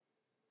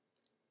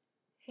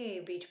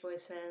Hey Beach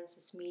Boys fans,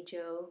 it's me,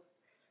 Joe.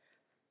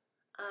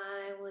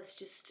 I was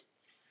just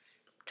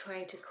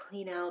trying to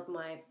clean out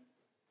my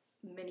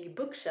many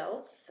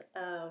bookshelves,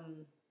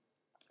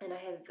 and I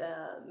have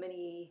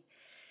many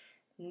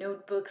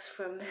notebooks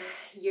from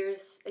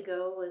years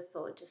ago with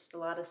just a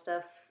lot of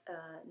stuff,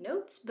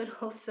 notes, but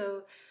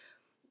also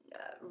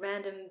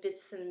random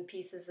bits and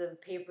pieces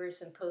of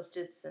papers and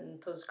post-its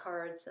and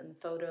postcards and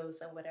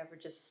photos and whatever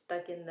just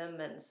stuck in them.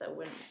 And so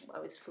when I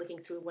was flicking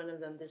through one of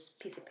them, this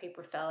piece of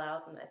paper fell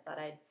out, and I thought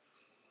I'd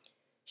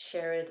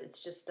share it.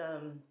 It's just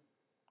an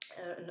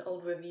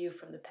old review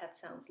from the Pet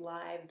Sounds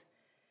Live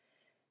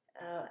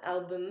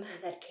album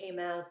that came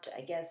out,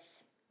 I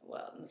guess,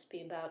 well, it must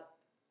be about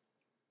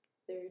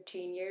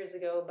 13 years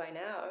ago by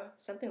now,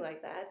 something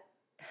like that,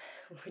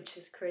 which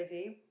is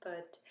crazy.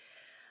 But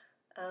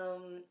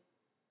um,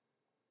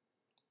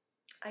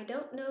 I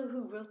don't know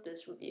who wrote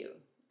this review,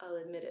 I'll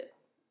admit it.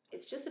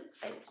 It's just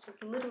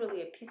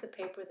literally a piece of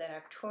paper that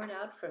I've torn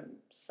out from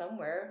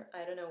somewhere.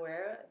 I don't know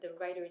where. The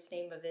writer's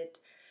name of it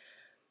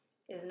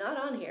is not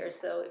on here.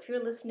 So if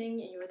you're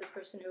listening and you're the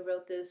person who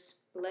wrote this,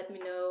 let me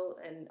know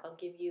and I'll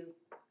give you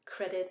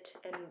credit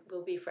and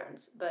we'll be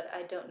friends. But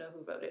I don't know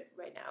who wrote it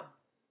right now.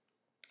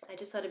 I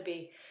just thought it'd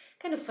be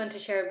kind of fun to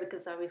share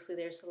because obviously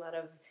there's a lot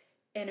of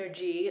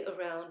energy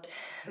around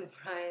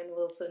Brian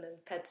Wilson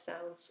and Pet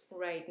Sounds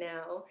right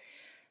now.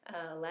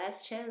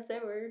 Last chance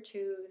ever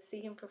to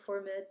see him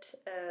perform it,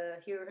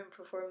 hear him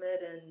perform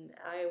it, and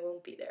I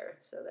won't be there,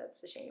 so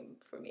that's a shame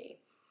for me.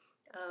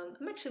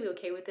 I'm actually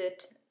okay with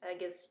it, I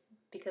guess,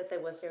 because I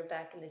was there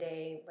back in the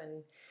day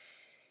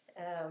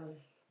um,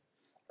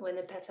 when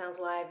the Pet Sounds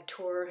Live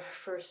tour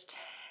first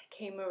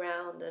came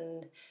around,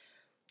 and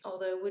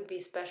although it would be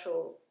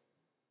special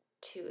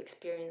to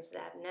experience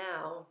that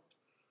now,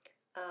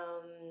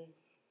 um,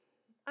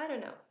 I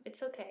don't know.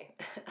 It's okay.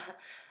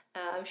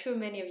 I'm sure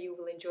many of you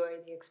will enjoy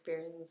the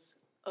experience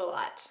a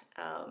lot.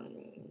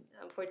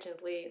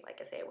 Unfortunately,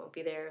 like I say, I won't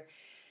be there.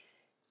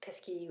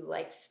 Pesky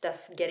life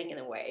stuff getting in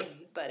the way.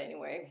 But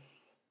anyway,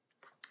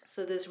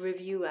 so this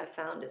review I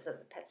found is of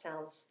the Pet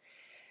Sounds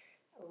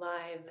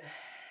Live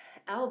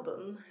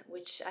album,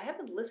 which I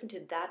haven't listened to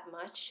that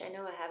much. I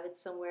know I have it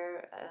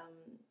somewhere.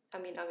 I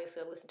mean,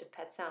 obviously I listen to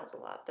Pet Sounds a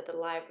lot, but the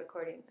live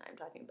recording I'm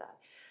talking about,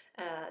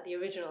 the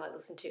original I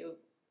listened to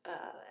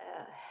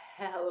a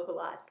hell of a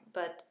lot,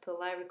 but the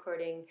live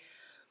recording,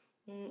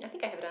 I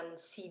think I have it on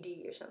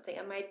CD or something.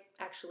 I might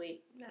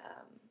actually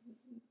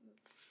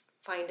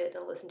find it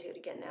and listen to it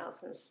again now,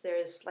 since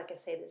there's, like I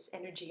say, this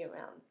energy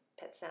around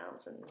Pet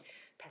Sounds and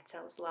Pet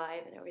Sounds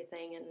Live and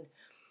everything,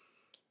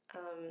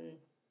 um,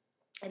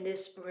 and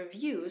this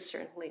review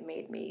certainly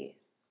made me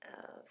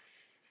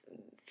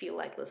feel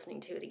like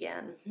listening to it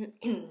again.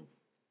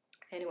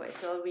 Anyway,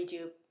 so I'll read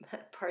you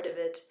part of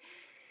it.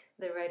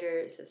 The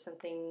writer says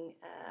something,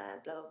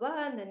 blah, blah,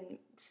 blah, and then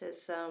it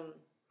says,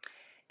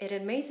 it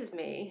amazes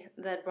me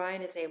that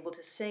Brian is able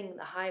to sing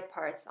the high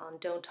parts on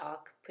Don't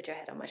Talk, Put Your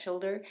Head on My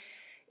Shoulder,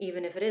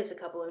 even if it is a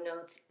couple of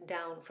notes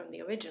down from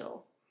the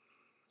original.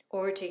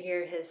 Or to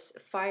hear his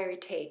fiery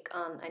take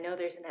on I Know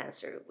There's an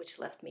Answer, which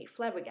left me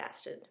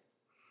flabbergasted.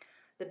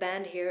 The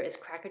band here is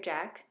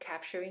crackerjack,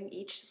 capturing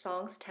each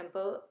song's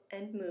tempo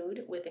and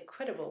mood with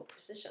incredible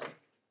precision.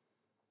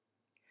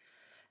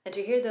 And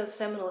to hear those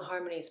seminal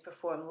harmonies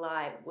performed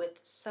live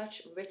with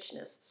such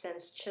richness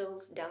sends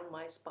chills down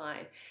my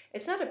spine.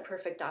 It's not a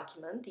perfect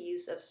document. The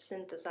use of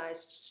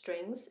synthesized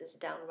strings is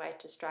downright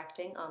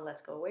distracting on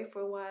Let's Go Away for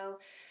a While,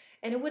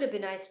 and it would have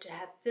been nice to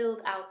have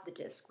filled out the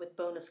disc with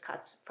bonus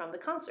cuts from the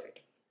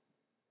concert.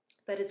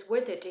 But it's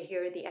worth it to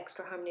hear the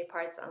extra harmony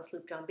parts on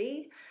Sloop John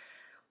B,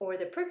 or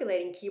the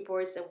percolating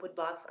keyboards and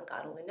woodblocks on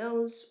God Only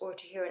Knows, or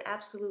to hear an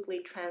absolutely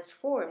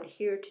transformed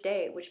Here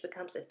Today, which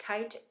becomes a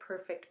tight,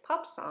 perfect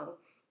pop song,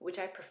 which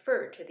I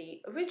prefer to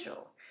the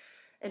original.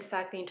 In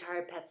fact, the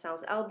entire Pet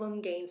Sounds album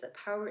gains a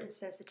power and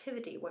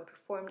sensitivity when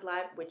performed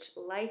live, which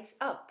lights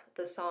up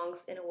the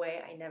songs in a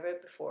way I never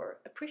before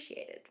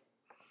appreciated.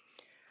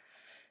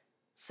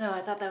 So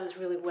I thought that was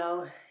really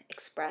well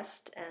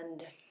expressed,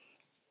 and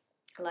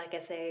like I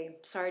say,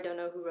 sorry, I don't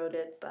know who wrote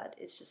it, but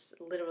it's just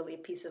literally a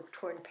piece of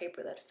torn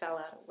paper that fell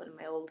out of one of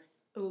my old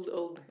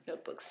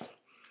notebooks.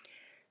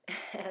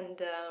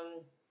 And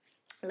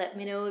let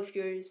me know if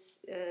you're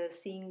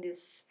seeing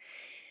this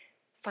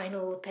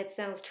final Pet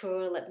Sounds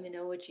tour. Let me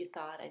know what you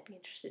thought. I'd be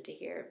interested to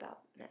hear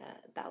about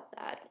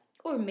that.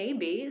 Or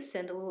maybe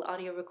send a little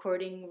audio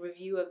recording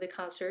review of the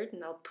concert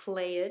and I'll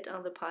play it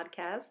on the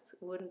podcast.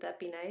 Wouldn't that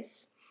be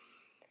nice?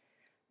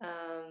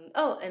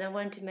 Oh, and I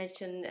wanted to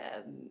mention,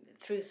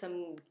 through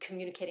some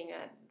communicating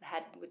I've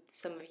had with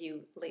some of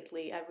you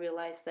lately, I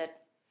realized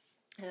that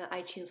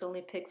iTunes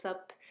only picks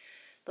up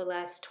the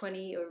last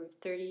 20 or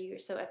 30 or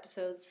so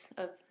episodes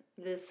of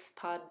this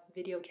pod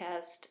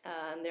videocast,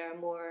 and there are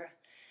more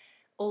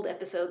old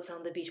episodes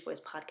on the Beach Boys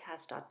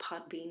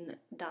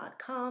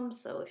podcast.podbean.com.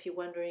 So if you're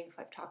wondering if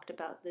I've talked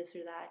about this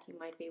or that, you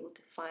might be able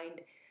to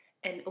find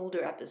an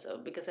older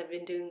episode, because I've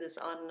been doing this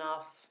on and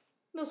off,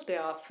 mostly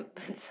off,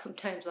 but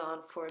sometimes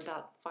on, for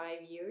about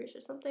 5 years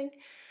or something.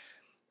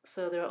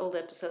 So there are old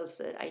episodes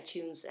that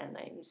iTunes and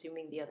I'm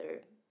assuming the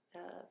other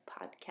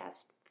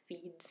podcast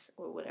feeds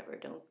or whatever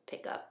don't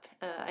pick up.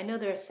 I know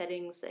there are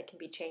settings that can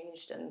be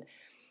changed, and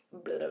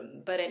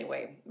but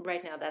anyway,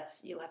 right now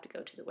you'll have to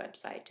go to the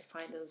website to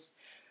find those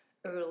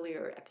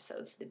earlier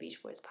episodes, the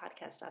Beach Boys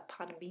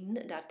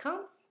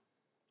Podcast.podbean.com.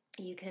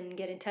 You can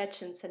get in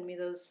touch and send me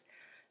those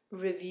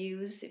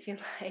reviews if you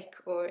like,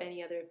 or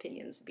any other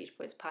opinions, Beach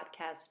Boys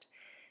Podcast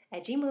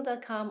at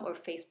gmail.com or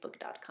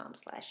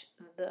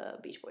facebook.com/the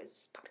Beach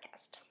Boys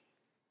Podcast.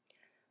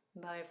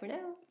 Bye for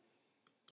now.